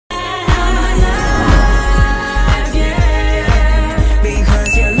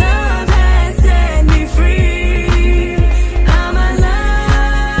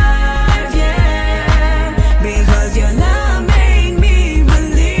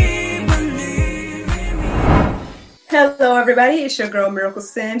Hello, everybody. It's your girl, Miracle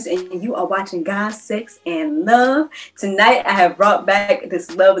Sims, and you are watching God, Sex, and Love. Tonight, I have brought back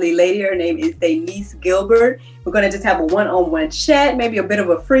this lovely lady. Her name is Daniece Gilbert. We're going to just have a one-on-one chat, maybe a bit of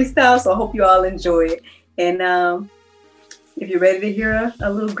a freestyle, so I hope you all enjoy it. And if you're ready to hear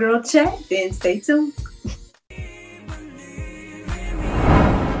a little girl chat, then stay tuned.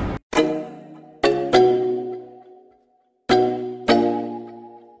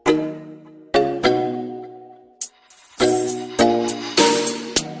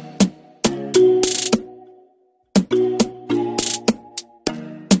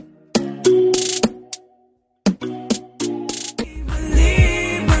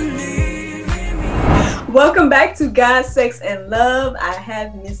 Welcome back to God, Sex, and Love. I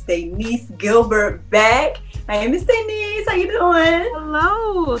have Miss Daniece Gilbert back. Hey, Miss Daniece, how you doing?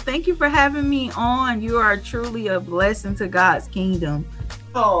 Hello. Thank you for having me on. You are truly a blessing to God's kingdom.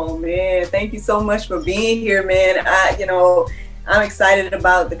 Oh, man. Thank you so much for being here, man. I'm excited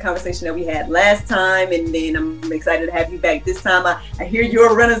about the conversation that we had last time, and then I'm excited to have you back this time. I hear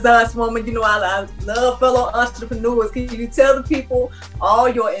you're a Renaissance woman. You know, I love fellow entrepreneurs. Can you tell the people all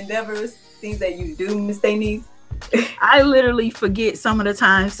your endeavors, things that you do, Miss Daniece? I literally forget some of the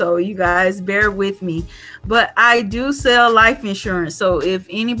time, so you guys bear with me. But I do sell life insurance. So if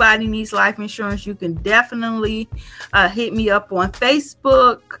anybody needs life insurance, you can definitely hit me up on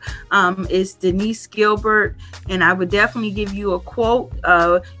Facebook. It's Daniece Gilbert, and I would definitely give you a quote.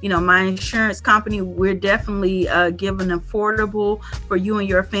 My insurance company, we're definitely giving affordable for you and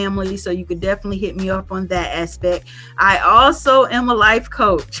your family. So you could definitely hit me up on that aspect. I also am a life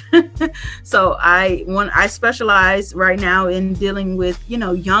coach. So I specialize right now in dealing with,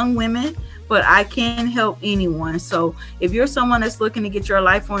 young women, but I can help anyone. So if you're someone that's looking to get your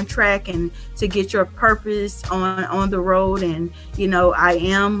life on track and to get your purpose on the road, and, I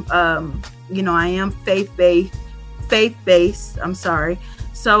am faith-based. I'm sorry.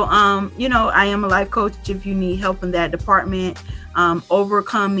 So, I am a life coach if you need help in that department,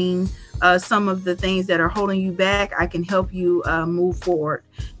 overcoming some of the things that are holding you back. I can help you move forward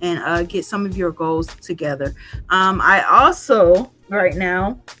and get some of your goals together. I also, right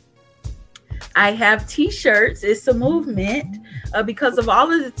now, I have t-shirts. It's a movement because of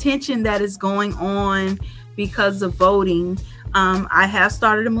all of the tension that is going on because of voting. I have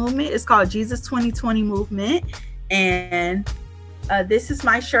started a movement. It's called Jesus 2020 Movement. And this is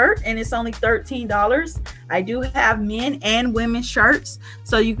my shirt, and it's only $13. I do have men and women shirts,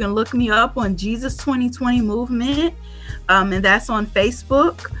 so you can look me up on Jesus 2020 Movement, and that's on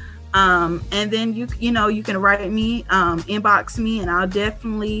Facebook. And then you can write me, inbox me, and I'll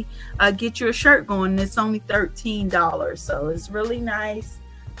definitely get you a shirt going. It's only $13, so it's really nice.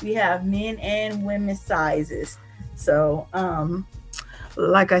 We have men and women sizes. So,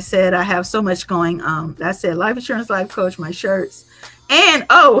 like I said, I have so much going. I said life insurance, life coach, my shirts. And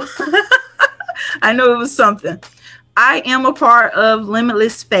I know it was something. I am a part of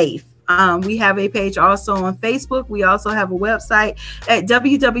Limitless Faith. We have a page also on Facebook. We also have a website at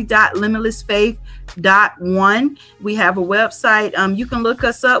www.limitlessfaith.one. We have a website. You can look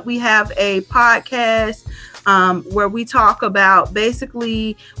us up. We have a podcast where we talk about,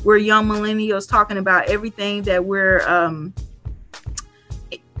 basically, we're young millennials talking about everything that we're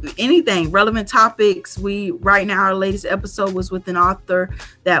anything, relevant topics. Right now, our latest episode was with an author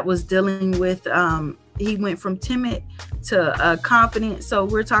that was dealing with he went from timid to confident. So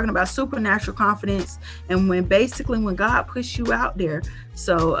we're talking about supernatural confidence, and when God puts you out there.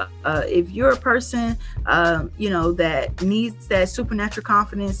 So if you're a person that needs that supernatural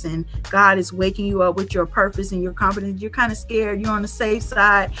confidence, and God is waking you up with your purpose and you're confident, you're kind of scared, you're on the safe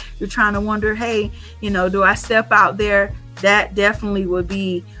side, you're trying to wonder, hey, do I step out there? That definitely would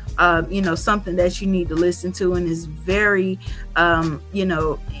be something that you need to listen to, and is very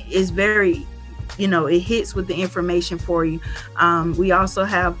it hits with the information for you. We also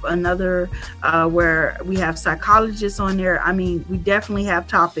have another where we have psychologists on there. I mean, we definitely have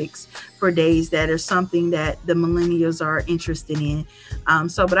topics for days that are something that the millennials are interested in.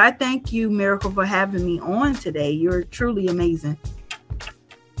 But I thank you, Miracle, for having me on today. You're truly amazing.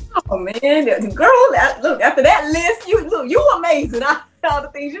 Oh man, girl! Look, after that list, you amazing. All the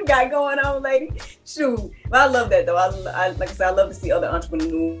things you got going on, lady. Shoot, but I love that though. I like I said, I love to see other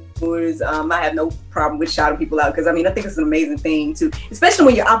entrepreneurs. I have no problem with shouting people out, because I think it's an amazing thing too, especially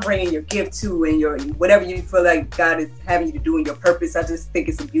when you're operating your gift too, and your whatever you feel like God is having you to do in your purpose. I just think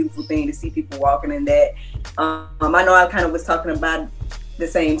it's a beautiful thing to see people walking in that. I know I kind of was talking about the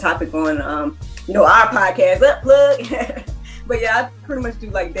same topic on our podcast. Plug. But yeah, I pretty much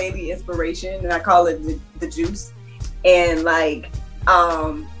do like daily inspiration, and I call it the juice. And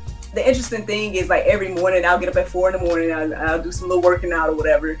the interesting thing is like every morning I'll get up at 4 a.m. I'll do some little working out or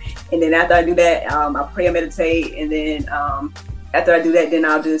whatever, and then after I do that, I'll pray and meditate, and then after I do that, then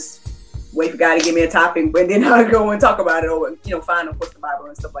I'll just wait for God to give me a topic, but then I'll go and talk about it, or find of course the Bible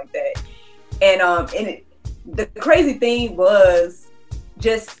and stuff like that. And the crazy thing was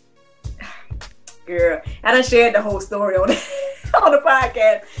just, girl, I done shared the whole story on on the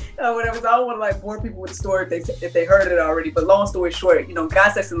podcast, whatever. So I don't want to like bore people with the story if they heard it already. But long story short,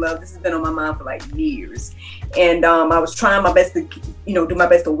 God, Sex, and Love. This has been on my mind for like years, and I was trying my best to, do my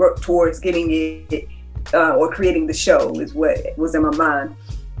best to work towards getting it or creating the show is what was in my mind.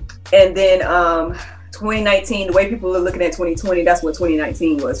 And then 2019, the way people are looking at 2020, that's what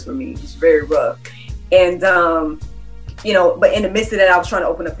 2019 was for me. It's very rough, and but in the midst of that, I was trying to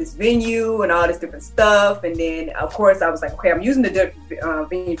open up this venue and all this different stuff. And then, of course, I was like, okay, I'm using the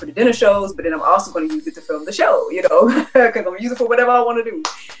venue for the dinner shows, but then I'm also going to use it to film the show, because I'm going to use it for whatever I want to do.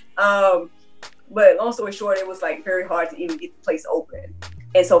 But long story short, it was like very hard to even get the place open.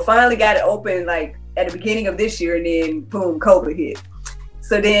 And so finally got it open like at the beginning of this year, and then boom, COVID hit.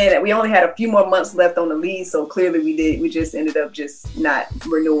 So then we only had a few more months left on the lease. So clearly we just ended up just not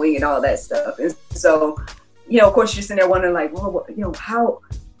renewing and all that stuff. And so, of course, you're sitting there wondering, like, well,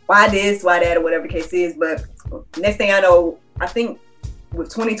 why this, why that, or whatever the case is. But next thing I know, I think with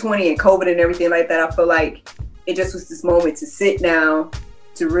 2020 and COVID and everything like that, I feel like it just was this moment to sit down,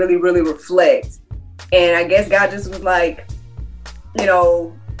 to really, really reflect. And I guess God just was like,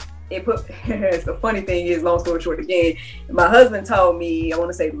 the funny thing is, long story short again, my husband told me, I want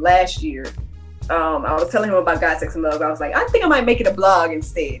to say last year, I was telling him about God, Sex, and Love. I was like, I think I might make it a blog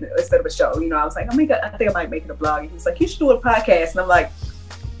instead of a show. I was like, I think I might make it a blog. And he was like, you should do a podcast. And I'm like,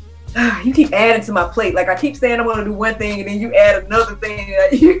 you keep adding to my plate. Like I keep saying I want to do one thing, and then you add another thing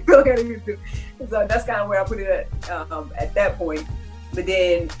that you feel like I need to do. So that's kind of where I put it at that point. But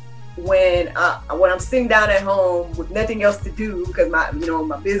then when I'm sitting down at home with nothing else to do because my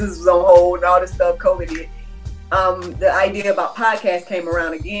business was on hold and all this stuff, COVID hit, the idea about podcasts came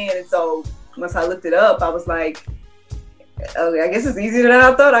around again. And so once I looked it up, I was like, I guess it's easier than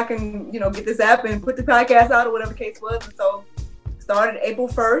I thought. I can, get this app and put the podcast out or whatever the case was. And so started April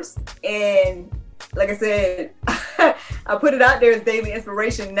 1st. And like I said, I put it out there as daily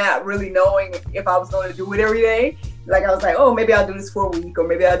inspiration, not really knowing if I was going to do it every day. Like I was like, oh, maybe I'll do this for a week, or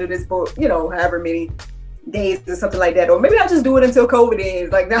maybe I'll do this for, however many days or something like that. Or maybe I'll just do it until COVID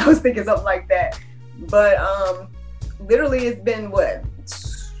ends. Like now I was thinking something like that. But literally it's been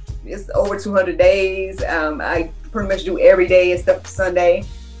it's over 200 days. I pretty much do every day except for Sunday.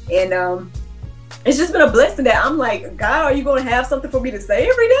 And it's just been a blessing that I'm like, God, are you going to have something for me to say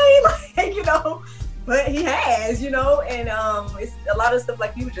every day? Like, but he has, and it's a lot of stuff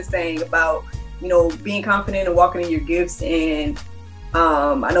like you were just saying about, being confident and walking in your gifts. And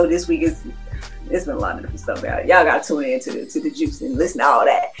I know this week it's been a lot of different stuff. Y'all got to tune in to the juice and listen to all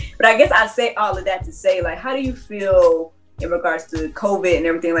that. But I guess I say all of that to say, like, how do you feel in regards to COVID and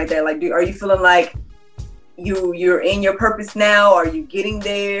everything like that? Like, are you feeling like you're in your purpose now? Are you getting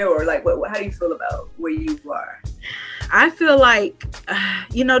there? Or like, how do you feel about where you are? I feel like,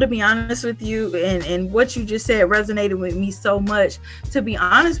 to be honest with you, and what you just said resonated with me so much. To be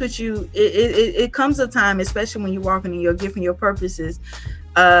honest with you, it comes a time, especially when you're walking in your gift and your purposes,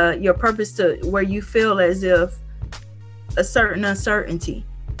 your purpose to where you feel as if a certain uncertainty,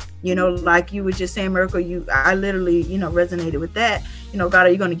 like you were just saying, Miracle, I literally, resonated with that. God, are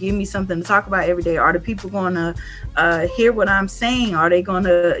you going to give me something to talk about every day? Are the people going to hear what I'm saying? Are they going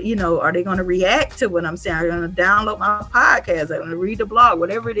to react to what I'm saying? Are they going to download my podcast? Are they going to read the blog?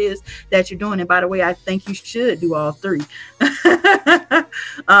 Whatever it is that you're doing. And by the way, I think you should do all three.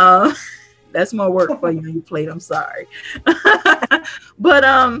 That's more work for you on your plate. I'm sorry.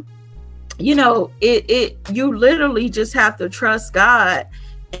 But, you literally just have to trust God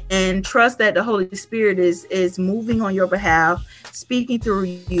and trust that the Holy Spirit is moving on your behalf, speaking through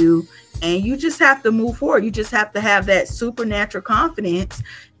you, and you just have to move forward. You just have to have that supernatural confidence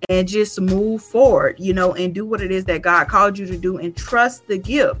and just move forward, and do what it is that God called you to do, and trust the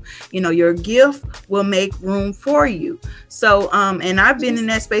gift. Your gift will make room for you. So, and I've been in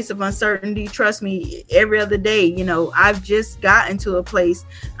that space of uncertainty. Trust me, every other day, I've just gotten to a place.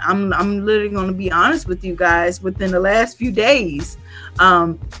 I'm literally going to be honest with you guys within the last few days,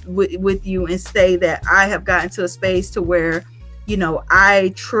 with you, and say that I have gotten to a space to where,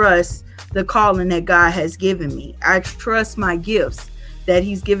 I trust the calling that God has given me. I trust my gifts that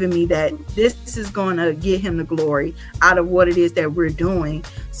he's given me, that this is going to get him the glory out of what it is that we're doing.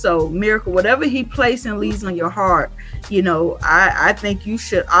 So Miracle, whatever he places and leaves on your heart, I think you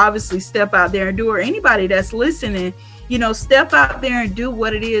should obviously step out there and do it. Or anybody that's listening, step out there and do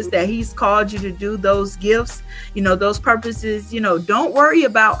what it is that he's called you to do, those gifts, those purposes. Don't worry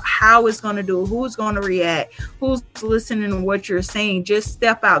about how it's going to do, who's going to react, who's listening to what you're saying. Just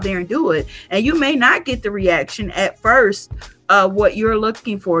step out there and do it. And you may not get the reaction at first, what you're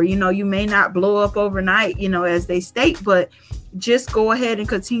looking for. You may not blow up overnight, as they state, but just go ahead and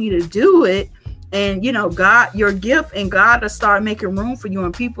continue to do it. And, God, your gift, and God will start making room for you,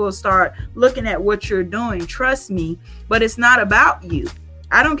 and people will start looking at what you're doing. Trust me. But it's not about you.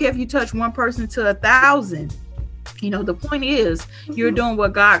 I don't care if you touch one person to 1,000. The point is you're doing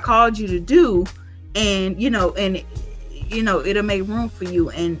what God called you to do, and, it'll make room for you,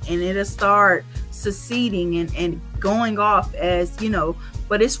 and it'll start succeeding and going off as,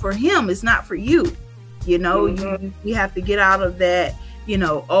 but it's for him. It's not for you. You have to get out of that.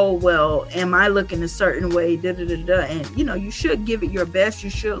 Oh, well, am I looking a certain way? And, you should give it your best. You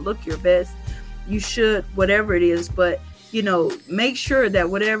should look your best. You should, whatever it is. But, make sure that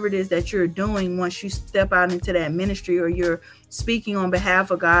whatever it is that you're doing, once you step out into that ministry, or you're speaking on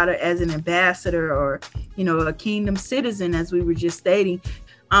behalf of God, or as an ambassador, or, a kingdom citizen, as we were just stating,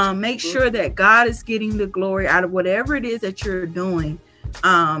 make sure that God is getting the glory out of whatever it is that you're doing,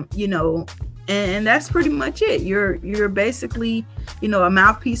 and that's pretty much it. You're basically, a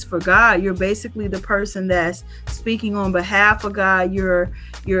mouthpiece for God. You're basically the person that's speaking on behalf of God. You're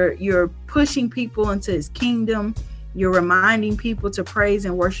pushing people into his kingdom. You're reminding people to praise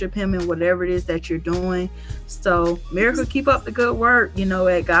and worship him in whatever it is that you're doing. So, Miracle, keep up the good work,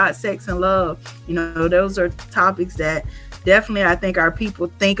 at God, Sex, and Love. Those are topics that definitely I think our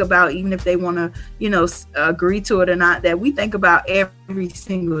people think about, even if they want to, agree to it or not, that we think about every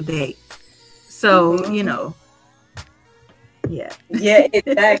single day. So, yeah. Yeah,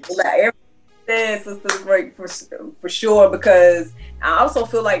 exactly. Like everything is great for sure, because I also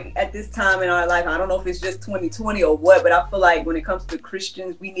feel like at this time in our life, I don't know if it's just 2020 or what, but I feel like when it comes to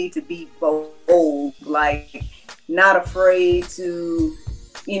Christians, we need to be bold, like not afraid to,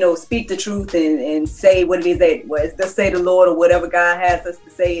 speak the truth and say what it is that was, let's say the Lord, or whatever God has us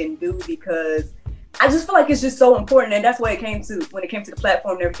to say and do, because I just feel like it's just so important. And that's what it came to when it came to the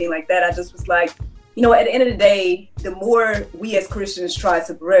platform and everything like that. I just was like, at the end of the day, the more we as Christians try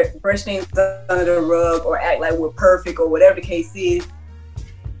to brush things under the rug or act like we're perfect or whatever the case is,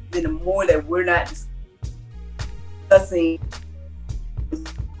 then the more that we're not discussing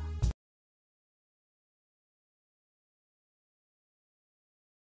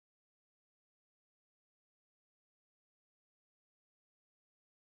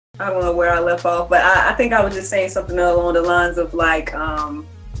I don't know where I left off, but I think I was just saying something along the lines of like,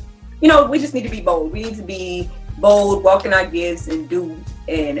 we just need to be bold. We need to be bold, walk in our gifts, and do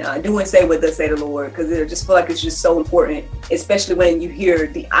and say what thus say the Lord, because I just feel like it's just so important, especially when you hear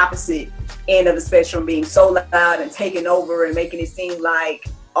the opposite end of the spectrum being so loud and taking over and making it seem like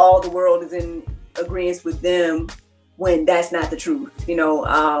all the world is in agreement with them when that's not the truth,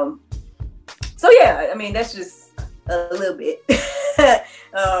 So yeah, I mean, that's just a little bit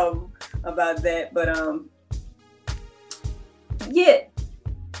about that, but yeah.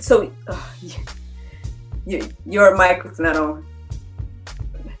 So your mic is not on.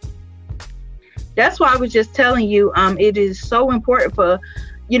 That's why I was just telling you, it is so important for,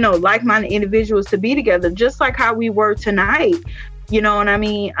 like-minded individuals to be together, just like how we were tonight. You know what I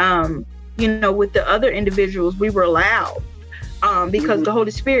mean? With the other individuals, we were loud because the Holy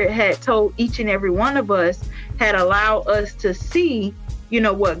Spirit had told each and every one of us, had allowed us to see,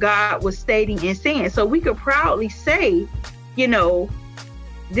 what God was stating and saying. So we could proudly say,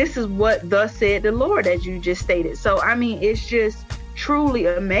 this is what thus said the Lord, as you just stated. So, I mean, it's just truly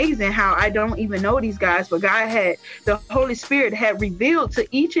amazing how I don't even know these guys, but the Holy Spirit had revealed to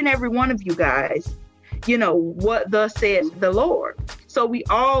each and every one of you guys, what thus said the Lord. So we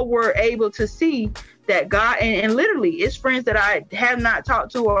all were able to see that God, and literally it's friends that I have not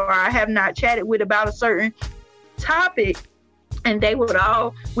talked to or I have not chatted with about a certain topic, and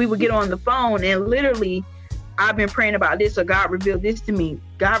we would get on the phone and literally, I've been praying about this, or God revealed this to me.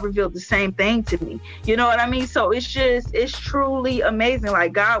 God revealed the same thing to me. You know what I mean? So it's truly amazing.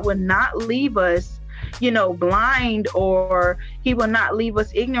 Like, God would not leave us, blind, or he will not leave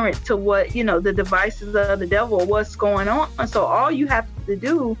us ignorant to what, the devices of the devil or what's going on. So all you have to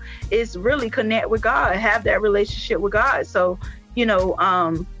do is really connect with God, have that relationship with God. So,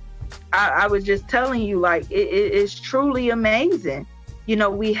 I was just telling you, like, it's truly amazing.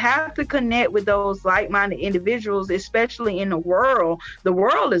 We have to connect with those like-minded individuals, especially in the world. The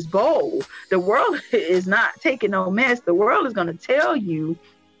world is bold. The world is not taking no mess. The world is going to tell you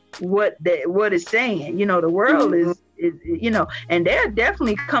what it's saying. The world and they'll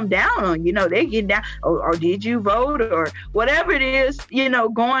definitely come down on, they get down, or did you vote, or whatever it is,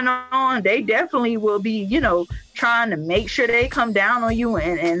 going on. They definitely will be, trying to make sure they come down on you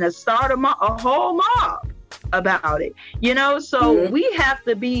and start a whole mob about it, so we have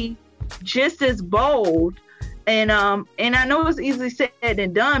to be just as bold. And I know it's easily said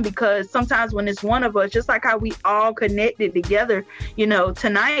than done, because sometimes when it's one of us, just like how we all connected together,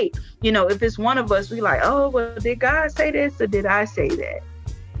 tonight, if it's one of us, we like, oh, well, did God say this or did I say that?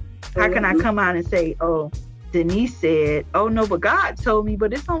 How can I come out and say, oh, Daniece said, oh no, but God told me,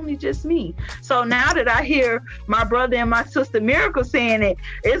 but it's only just me. So now that I hear my brother and my sister Miracle saying it,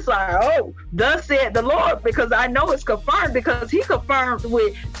 it's like, oh, thus said the Lord, because I know it's confirmed, because he confirmed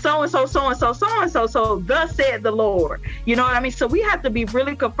with so-and-so, so-and-so, so-and-so, so thus said the Lord. You know what I mean? So we have to be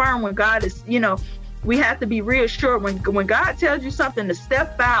really confirmed when God is, we have to be reassured when God tells you something, to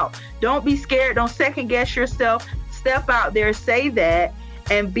step out. Don't be scared. Don't second guess yourself. Step out there, say that,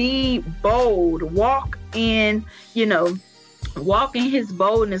 and be bold. Walk in his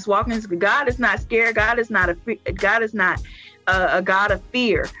boldness. God is not scared. God is not a God of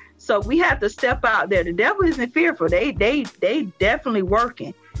fear. So we have to step out there. The devil isn't fearful. They definitely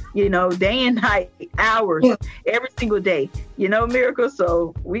working, day and night, hours, every single day, Miracle.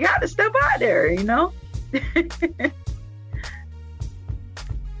 So we got to step out there,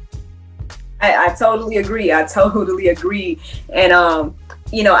 I totally agree. And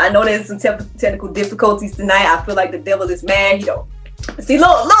I know there's some technical difficulties tonight. I feel like the devil is mad. See,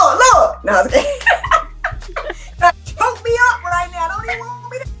 Lord. No, I was kidding. Choke me up right now. Don't even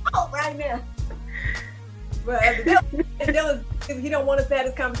want me to talk right now. But the devil, he don't want us to have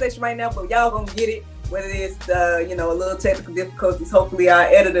this conversation right now. But y'all gonna get it. Whether it's a little technical difficulties. Hopefully our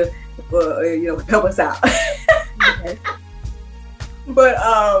editor will help us out. But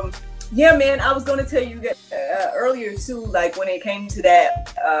yeah, man, I was going to tell you that earlier too, like when it came to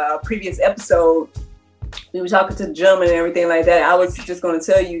that previous episode, we were talking to the gentleman and everything like that. I was just going to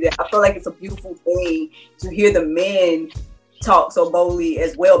tell you that I feel like it's a beautiful thing to hear the men talk so boldly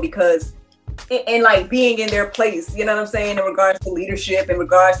as well, because and like being in their place, you know what I'm saying, in regards to leadership, in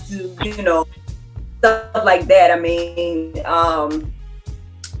regards to, stuff like that. I mean, I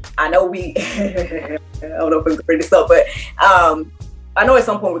know we, I don't know if I'm going to bring this up, but I know at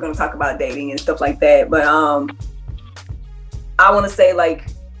some point we're going to talk about dating and stuff like that, but I want to say, like,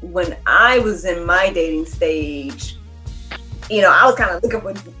 when I was in my dating stage, I was kind of looking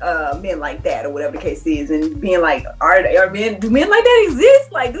for men like that, or whatever the case is, and being like, do men like that exist?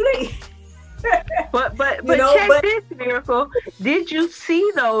 Like, do they? But check this, Miracle. Did you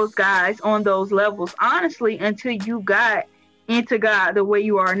see those guys on those levels, honestly, until you got into God the way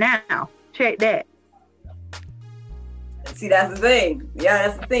you are now? Check that. See, that's the thing. Yeah,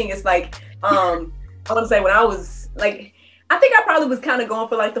 that's the thing. It's like, I want to say, when I was like, I think I probably was kind of going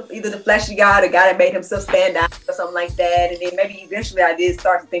for like either the flashy guy, the guy that made himself stand out, or something like that. And then maybe eventually I did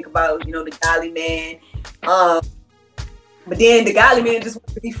start to think about, the godly man. But then the godly man just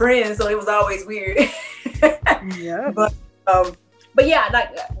wanted to be friends, so it was always weird. Yeah. But yeah,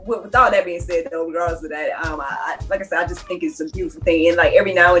 like with all that being said, though, regardless of that, I like I said, I just think it's a beautiful thing. And like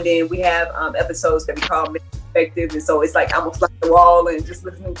every now and then we have episodes that we call Perspective, and so it's like I'm almost like the wall and just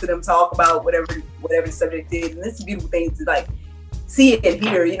listening to them talk about whatever the subject is, and it's a beautiful thing to like see it and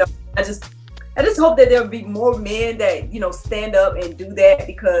hear. I just hope that there'll be more men that stand up and do that,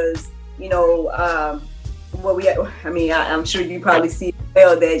 because I'm sure you probably see as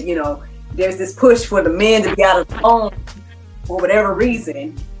well that there's this push for the men to be out of the home for whatever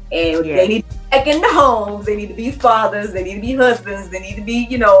reason, and they need to be back in the homes. They need to be fathers. They need to be husbands. They need to be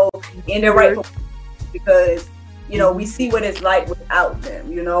in their rightful, because we see what it's like without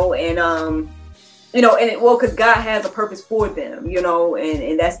them, and because God has a purpose for them,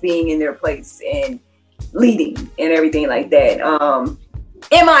 and that's being in their place and leading and everything like that.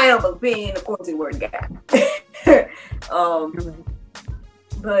 In my humble opinion, according to the word of God.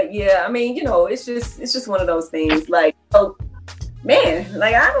 But yeah, I mean, it's just one of those things. Like, man,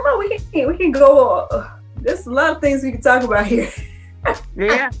 like, I don't know, we can go. There's a lot of things we can talk about here.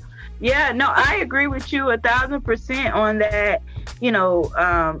 Yeah, no, I agree with you 1,000% on that.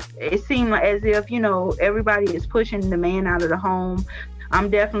 It seemed as if everybody is pushing the man out of the home. I'm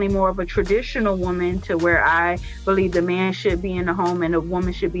definitely more of a traditional woman, to where I believe the man should be in the home and the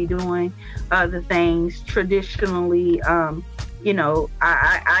woman should be doing the things traditionally. I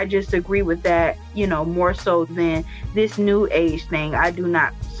just agree with that, more so than this new age thing. I do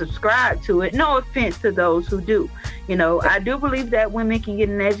not subscribe to it. No offense to those who do. I do believe that women can get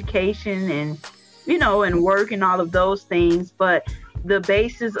an education and, and work and all of those things. But, the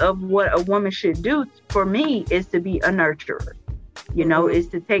basis of what a woman should do for me is to be a nurturer, you know, is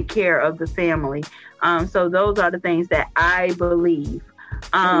to take care of the family. So those are the things that I believe.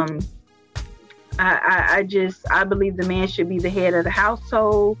 I believe the man should be the head of the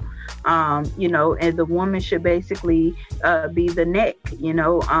household, you know, and the woman should basically be the neck, you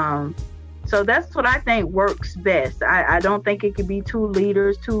know. So that's what I think works best. I don't think it could be two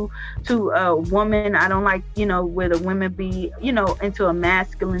leaders, two women. I don't like, you know, where the women be, you know, into a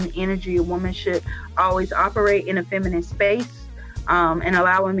masculine energy. A woman should always operate in a feminine space, and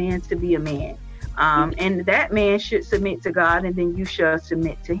allow a man to be a man. And that man should submit to God, and then you shall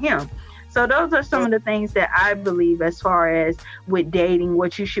submit to him. So those are some of the things that I believe as far as with dating,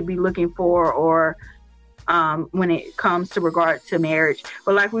 what you should be looking for, or when it comes to regard to marriage.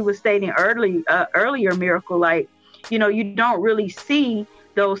 But like we were stating earlier, Miracle, like, you know, you don't really see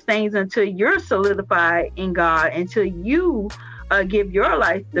those things until you're solidified in God, until you give your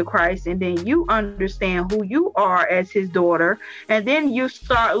life to Christ, and then you understand who you are as his daughter, and then you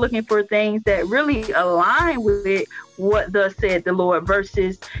start looking for things that really align with what thus said the Lord,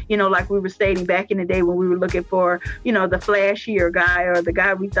 versus, you know, like we were stating back in the day when we were looking for, you know, the flashier guy, or the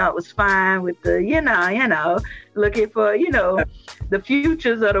guy we thought was fine with the, you know, looking for, you know, the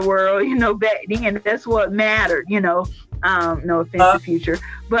futures of the world, you know, back then. That's what mattered, you know. No offense to future,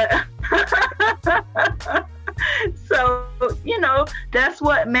 but so, you know, that's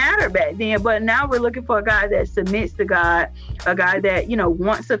what mattered back then. But now we're looking for a guy that submits to God, a guy that, you know,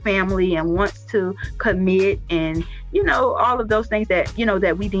 wants a family and wants to commit, and, you know, all of those things that, you know,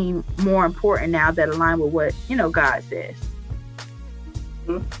 that we deem more important now, that align with what, you know, God says.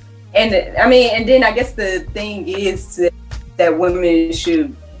 And I mean, and then I guess the thing is that women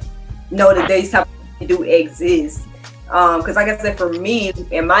should know that these type of things do exist. Because like I said, for me,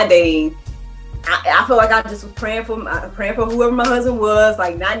 in my day, I feel like I just was praying for whoever my husband was,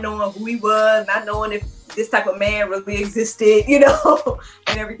 like not knowing who he was, not knowing if this type of man really existed, you know,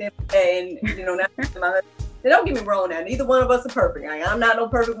 and everything. And, you know, now my husband, don't get me wrong now, neither one of us are perfect. Like, I'm not no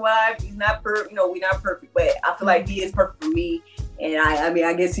perfect wife. He's not perfect, you know, we're not perfect, but I feel like he is perfect for me. And I mean,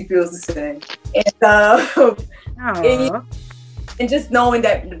 I guess he feels the same. And just knowing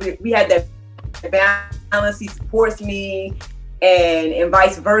that we had that balance, he supports me, and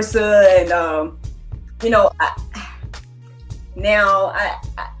vice versa. And you know, I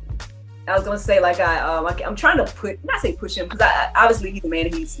was gonna say, like, I'm trying to push him, because obviously he's a man,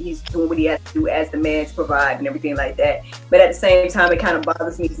 and he's doing what he has to do as the man to provide and everything like that. But at the same time, it kind of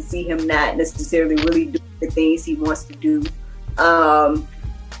bothers me to see him not necessarily really do the things he wants to do.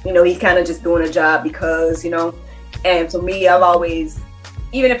 You know, he's kind of just doing a job because, you know. And for me, I've always,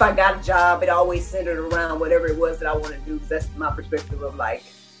 even if I got a job, it always centered around whatever it was that I want to do. Because that's my perspective of, like,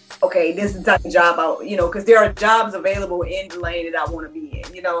 okay, this is the type of job you know, because there are jobs available in the lane that I want to be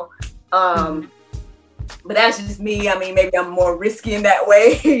in, you know. But that's just me. I mean, maybe I'm more risky in that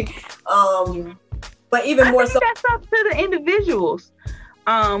way. But even more so, that's up to the individuals.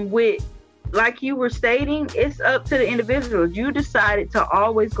 With, like you were stating, it's up to the individuals. You decided to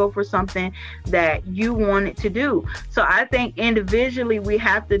always go for something that you wanted to do. So I think individually we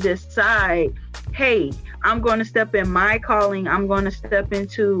have to decide, hey, I'm going to step in my calling. I'm going to step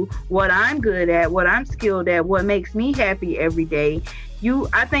into what I'm good at, what I'm skilled at, what makes me happy every day.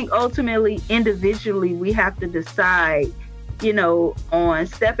 I think ultimately, individually, we have to decide, you know, on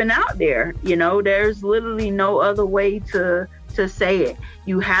stepping out there. You know, there's literally no other way to say it.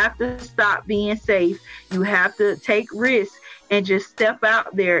 You have to stop being safe. You have to take risks and just step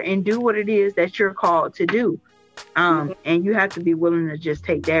out there and do what it is that you're called to do. And you have to be willing to just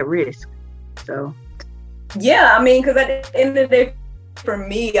take that risk. So, yeah, I mean, because at the end of the day, for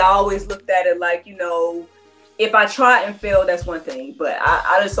me, I always looked at it like, you know, if I try and fail, that's one thing. But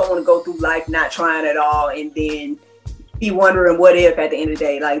I just don't want to go through life not trying at all and then be wondering what if at the end of the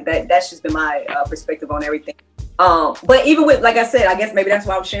day. Like, that's just been my perspective on everything. But even with, like I said, I guess maybe that's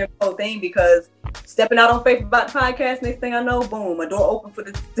why I was sharing the whole thing, because stepping out on faith about the podcast, next thing I know, boom, a door open for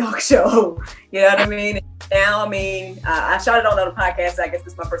the talk show. You know what I mean? And now, I mean, I shot it on other podcasts. I guess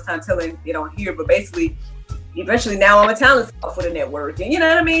this is my first time telling it on here, but basically, eventually now I'm a talent scout for the network. And you know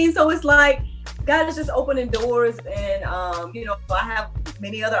what I mean? So it's like, God is just opening doors, and you know, I have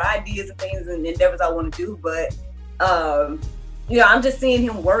many other ideas and things and endeavors I want to do, but you know, I'm just seeing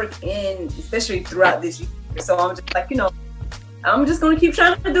him work especially throughout this year. So I'm just like, you know, I'm just gonna keep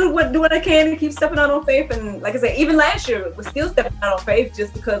trying to do what I can and keep stepping out on faith. And like I said, even last year was still stepping out on faith,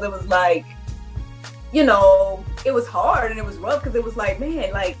 just because it was like, you know, it was hard and it was rough, because it was like,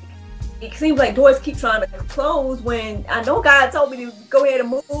 man, like, it seems like doors keep trying to close when I know God told me to go ahead and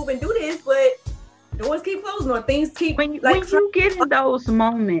move and do this, but doors keep closing or things keep when you get in those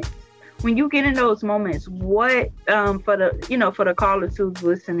moments. When you get in those moments, what for the callers who's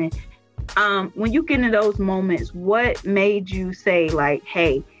listening, when you get in those moments, what made you say like,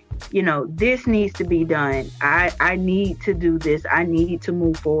 hey, this needs to be done. I need to do this. I need to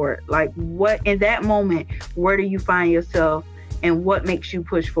move forward. Like, what in that moment, where do you find yourself and what makes you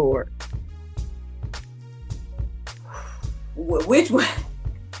push forward? Which one?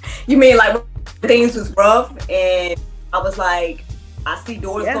 You mean like when things was rough and I was like, I see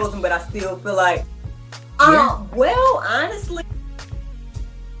doors closing, but I still feel like, well, honestly,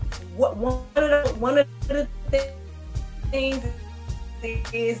 one of the things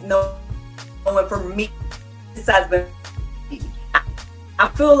is knowing for me, besides I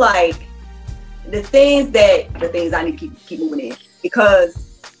feel like the things I need to keep moving in,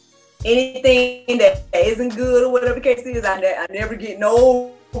 because anything that isn't good or whatever the case is, I never get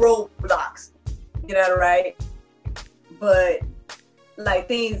no roadblocks. You know, right? But like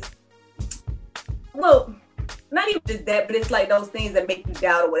things, well, not even just that, but it's like those things that make you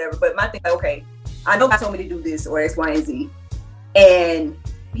doubt or whatever. But my thing, like, okay, I know God told me to do this or X, Y, and Z, and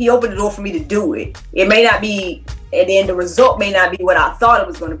He opened the door for me to do it. It may not be, and then the result may not be what I thought it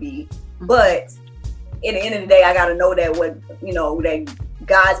was going to be, but at the end of the day, I got to know that that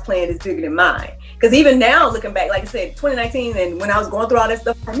God's plan is bigger than mine. Because even now, looking back, like I said, 2019, and when I was going through all that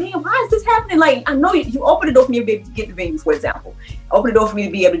stuff, I'm like, man, why is this happening? Like, I know you opened the door for me to be able to get the venue, for example. Opened the door for me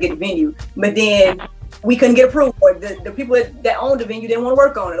to be able to get the venue, but then we couldn't get approved, or the people that owned the venue didn't want to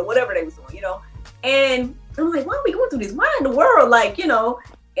work on it, or whatever they was doing, And I'm like, why are we going through this? Why in the world? Like,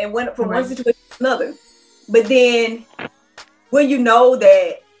 and went from one situation to another. But then when you know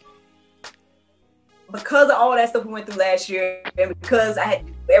that because of all that stuff we went through last year, and because I had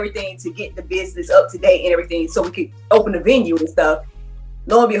to do everything to get the business up to date and everything so we could open the venue and stuff,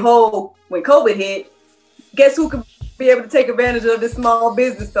 lo and behold, when COVID hit, guess who could be able to take advantage of this small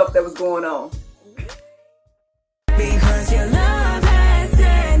business stuff that was going on? Because your love has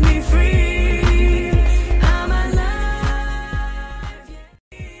set me free. I'm alive.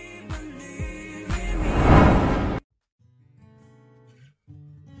 Believe in me.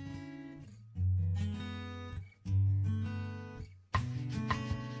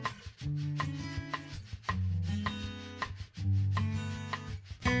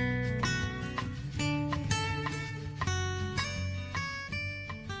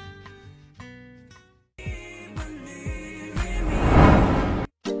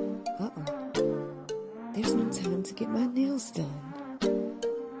 There's no time to get my nails done.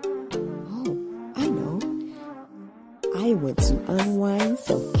 Oh, I know. I went to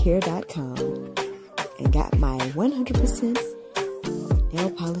unwindselfcare.com and got my 100%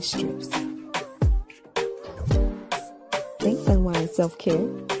 nail polish strips. Thanks, Unwind Self-Care.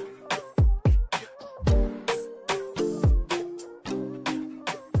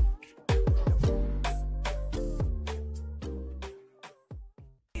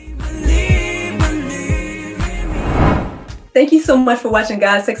 Thank you so much for watching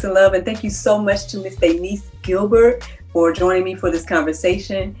God, Sex, and Love, and thank you so much to Miss Daniece Gilbert for joining me for this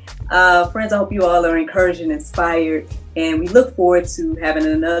conversation. Friends, I hope you all are encouraged and inspired, and we look forward to having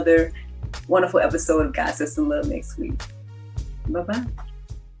another wonderful episode of God, Sex, and Love next week. Bye-bye.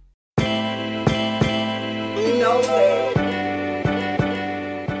 You know that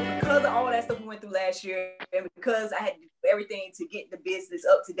because of all that stuff we went through last year, and because I had to do everything to get the business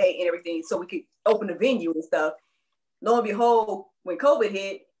up to date and everything so we could open the venue and stuff, lo and behold, when COVID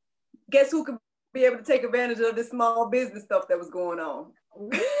hit, guess who could be able to take advantage of this small business stuff that was going on?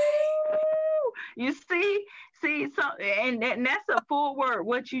 You see, so, and that's a full word,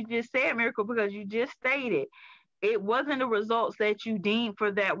 what you just said, Miracle, because you just stated it wasn't the results that you deemed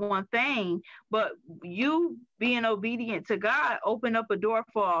for that one thing, but you being obedient to God opened up a door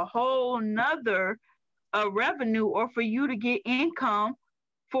for a whole nother revenue, or for you to get income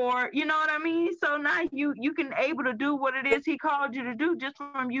for, you know what I mean? So now you can able to do what it is He called you to do just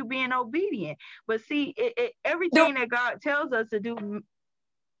from you being obedient. But see, everything that God tells us to do,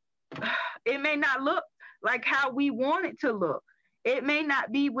 it may not look like how we want it to look. It may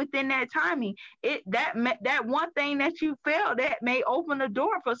not be within that timing. That one thing that you failed, that may open the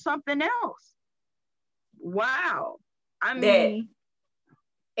door for something else. Wow. I mean,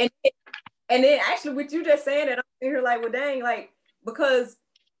 and then actually with you just saying that, I'm sitting here like, well, dang, like, because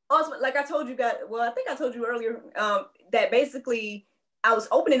also, like I told you guys, well, I think I told you earlier, that basically I was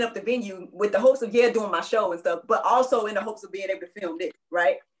opening up the venue with the hopes of doing my show and stuff, but also in the hopes of being able to film this,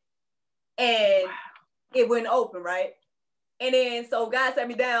 right? And it wouldn't open, right? And then so God sat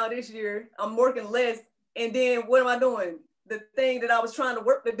me down this year. I'm working less, and then what am I doing? The thing that I was trying to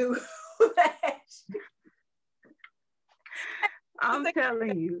work to do last I'm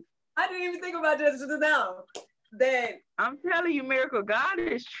telling you. I didn't even think about this just now. That I'm telling you, Miracle, God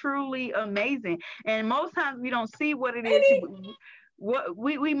is truly amazing. And most times we don't see what it is. maybe What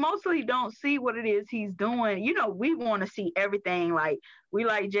we mostly don't see what it is he's doing. You know, we want to see everything. Like we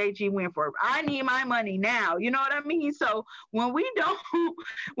like JG Winford. I need my money now. You know what I mean? So when we don't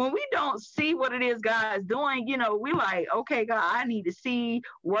when we don't see what it is God's doing, you know, we like, okay, God, I need to see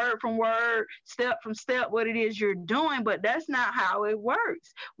word from word, step from step what it is you're doing. But that's not how it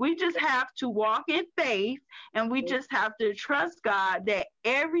works. We just have to walk in faith, and we just have to trust God that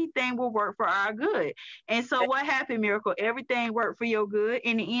everything will work for our good. And so what happened, Miracle? Everything worked for your good.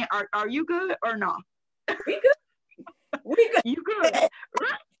 In the end, are you good or no? we good. We good. You good.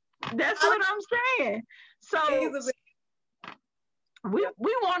 That's what I'm saying. So we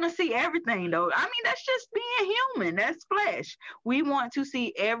want to see everything though. I mean, that's just being human. That's flesh. We want to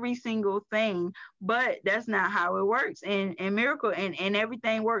see every single thing, but that's not how it works. And Miracle, and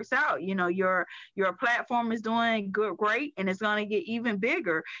everything works out. You know, your platform is doing good, great, and it's going to get even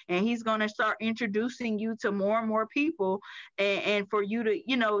bigger. And he's going to start introducing you to more and more people, and for you to,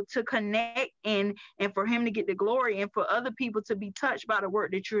 you know, to connect, and for him to get the glory, and for other people to be touched by the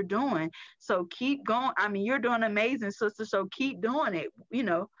work that you're doing. So keep going. I mean, you're doing amazing, sister. So keep doing it. You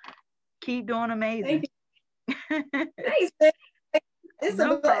know, keep doing amazing. Thanks, man. It's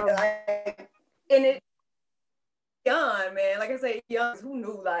No problem. like, and it young, man. Like I say, young. Who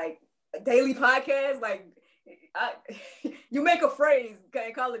knew? Like a daily podcast. Like you make a phrase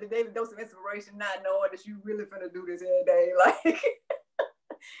and call it a daily dose of inspiration, not knowing that you really finna do this every day. Like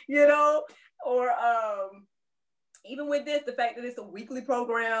you know, or even with this, the fact that it's a weekly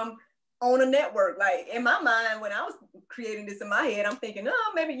program on a network. Like in my mind, when I was creating this in my head, I'm thinking,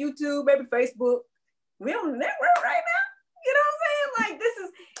 oh, maybe YouTube, maybe Facebook. We on the network right now. You know what I'm saying? Like this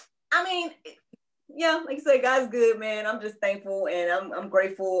is, I mean, yeah, like you said, God's good, man. I'm just thankful and I'm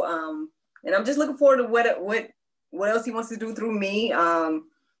grateful. And I'm just looking forward to what else he wants to do through me.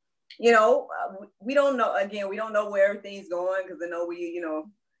 You know, we don't know. Again, we don't know where everything's going because I know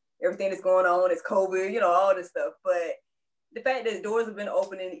everything that's going on is COVID. You know, all this stuff, but the fact that doors have been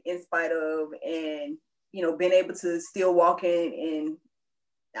opening in spite of, and, you know, being able to still walk in,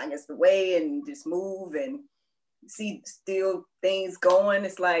 I guess, the way and just move and see still things going.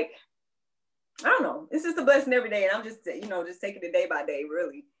 It's like, I don't know. It's just a blessing every day. And I'm just, you know, just taking it day by day,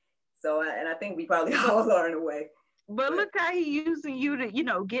 really. So, and I think we probably all are in a way. But look how he using you to, you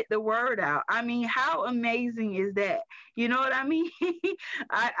know, get the word out. I mean, how amazing is that? You know what I mean?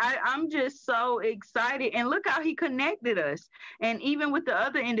 I'm just so excited. And look how he connected us. And even with the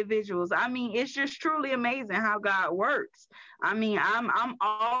other individuals, I mean, it's just truly amazing how God works. I mean, I'm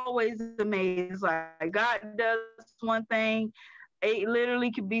always amazed. Like God does one thing, it literally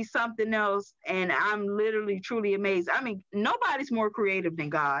could be something else, and I'm literally truly amazed. I mean, nobody's more creative than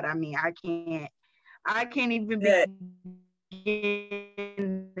God. I mean, I can't even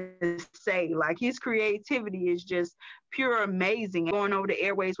begin to say, like, his creativity is just pure amazing. Going over the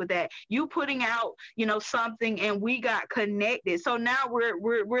airways with that, you putting out, you know, something, and we got connected. So now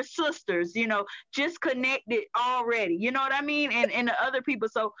we're sisters, you know, just connected already. You know what I mean? And the other people.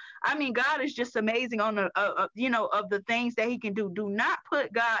 So I mean, God is just amazing on the you know, of the things that he can do. Do not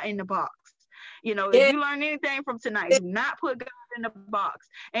put God in the box. You know, if you learn anything from tonight, do not put God in the box,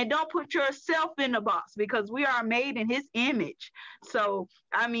 and don't put yourself in the box, because we are made in his image. So,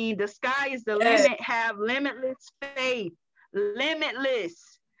 I mean, the sky is the limit. Have limitless faith,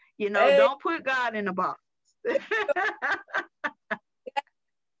 limitless. You know, don't put God in the box.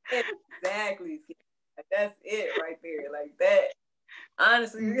 Exactly. That's it right there. Like that.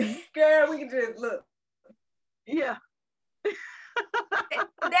 Honestly, girl, we can just look. Yeah.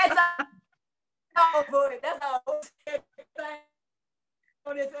 That's all for it. That's all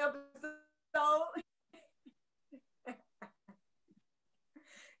on this episode.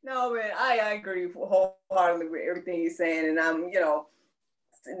 No, man, I agree wholeheartedly with everything you're saying, and I'm, you know,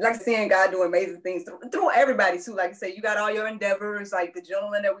 like seeing God do amazing things through everybody too. Like I say, you got all your endeavors, like the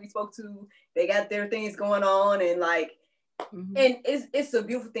gentleman that we spoke to, they got their things going on, and like, and it's a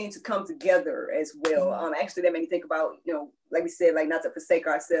beautiful thing to come together as well. Actually, that made me think about, you know, like we said, like not to forsake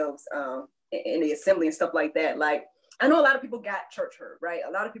ourselves in the assembly and stuff like that. Like, I know a lot of people got church hurt, right?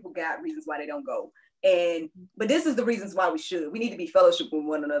 A lot of people got reasons why they don't go. But this is the reasons why we should. We need to be fellowship with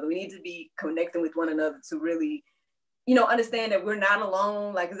one another. We need to be connecting with one another to really, you know, understand that we're not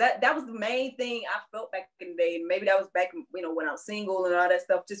alone. Like that was the main thing I felt back in the day. And maybe that was back, you know, when I was single and all that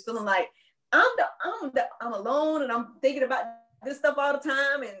stuff, just feeling like I'm alone and I'm thinking about this stuff all the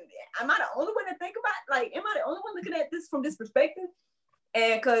time. And am I the only one to think about, like, am I the only one looking at this from this perspective?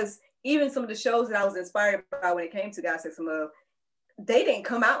 And because even some of the shows that I was inspired by when it came to God Said Some Love, they didn't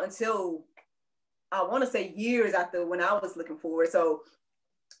come out until, I want to say, years after when I was looking for it. So,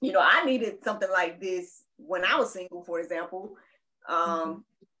 you know, I needed something like this when I was single, for example,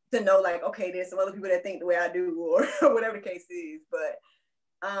 to know like, okay, there's some other people that think the way I do, or whatever the case is. But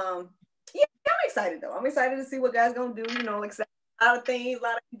yeah, I'm excited though. I'm excited to see what God's gonna do. You know, like a lot of things, a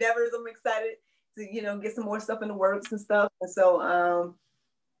lot of endeavors. I'm excited to, you know, get some more stuff in the works and stuff. And so,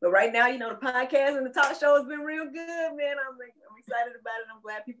 but right now, you know, the podcast and the talk show has been real good, man. I'm excited about it. I'm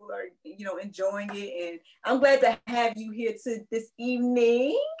glad people are, you know, enjoying it, and I'm glad to have you here this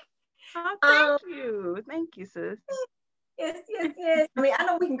evening. Oh, thank you, sis. Yes. I mean, I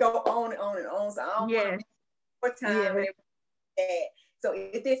know we can go on and on and on, so I don't want to be more time and that. So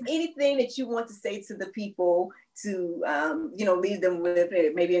if there's anything that you want to say to the people to, you know, leave them with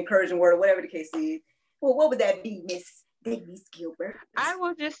maybe encouraging word or whatever the case is, well, what would that be, Miss Daniece Gilbert? I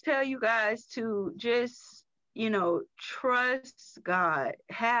will just tell you guys to just, you know, trust God,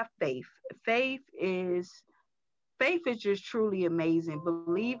 have faith. Faith is just truly amazing.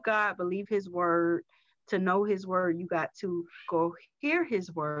 Believe God, believe his word. To know his word, you got to go hear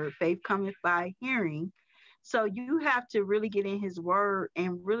his word. Faith cometh by hearing. So you have to really get in his word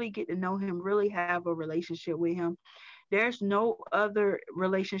and really get to know him, really have a relationship with him. There's no other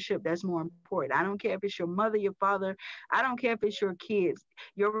relationship that's more important. I don't care if it's your mother, your father. I don't care if it's your kids.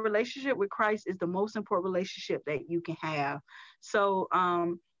 Your relationship with Christ is the most important relationship that you can have. So,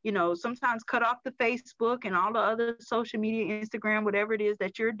 you know, sometimes cut off the Facebook and all the other social media, Instagram, whatever it is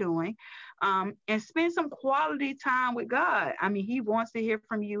that you're doing, and spend some quality time with God. I mean, he wants to hear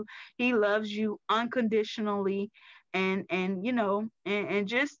from you. He loves you unconditionally. And you know, and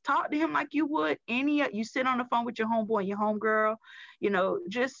just talk to him like you would you sit on the phone with your homeboy and your homegirl, you know,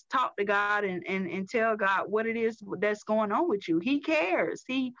 just talk to God and tell God what it is that's going on with you. He cares.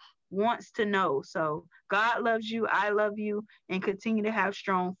 He wants to know. So God loves you. I love you, and continue to have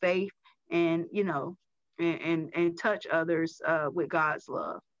strong faith, and, you know, and touch others with God's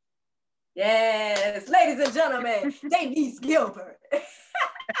love. Yes, ladies and gentlemen, Daniece Gilbert.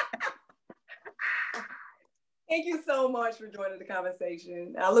 Thank you so much for joining the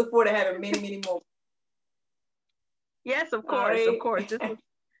conversation. I look forward to having many, many more. Yes, of course, right. Of course.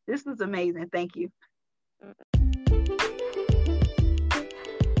 This was amazing. Thank you.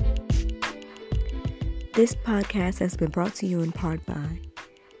 This podcast has been brought to you in part by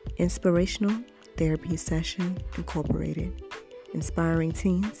Inspirational Therapy Session Incorporated, inspiring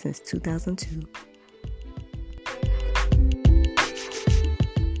teens since 2002.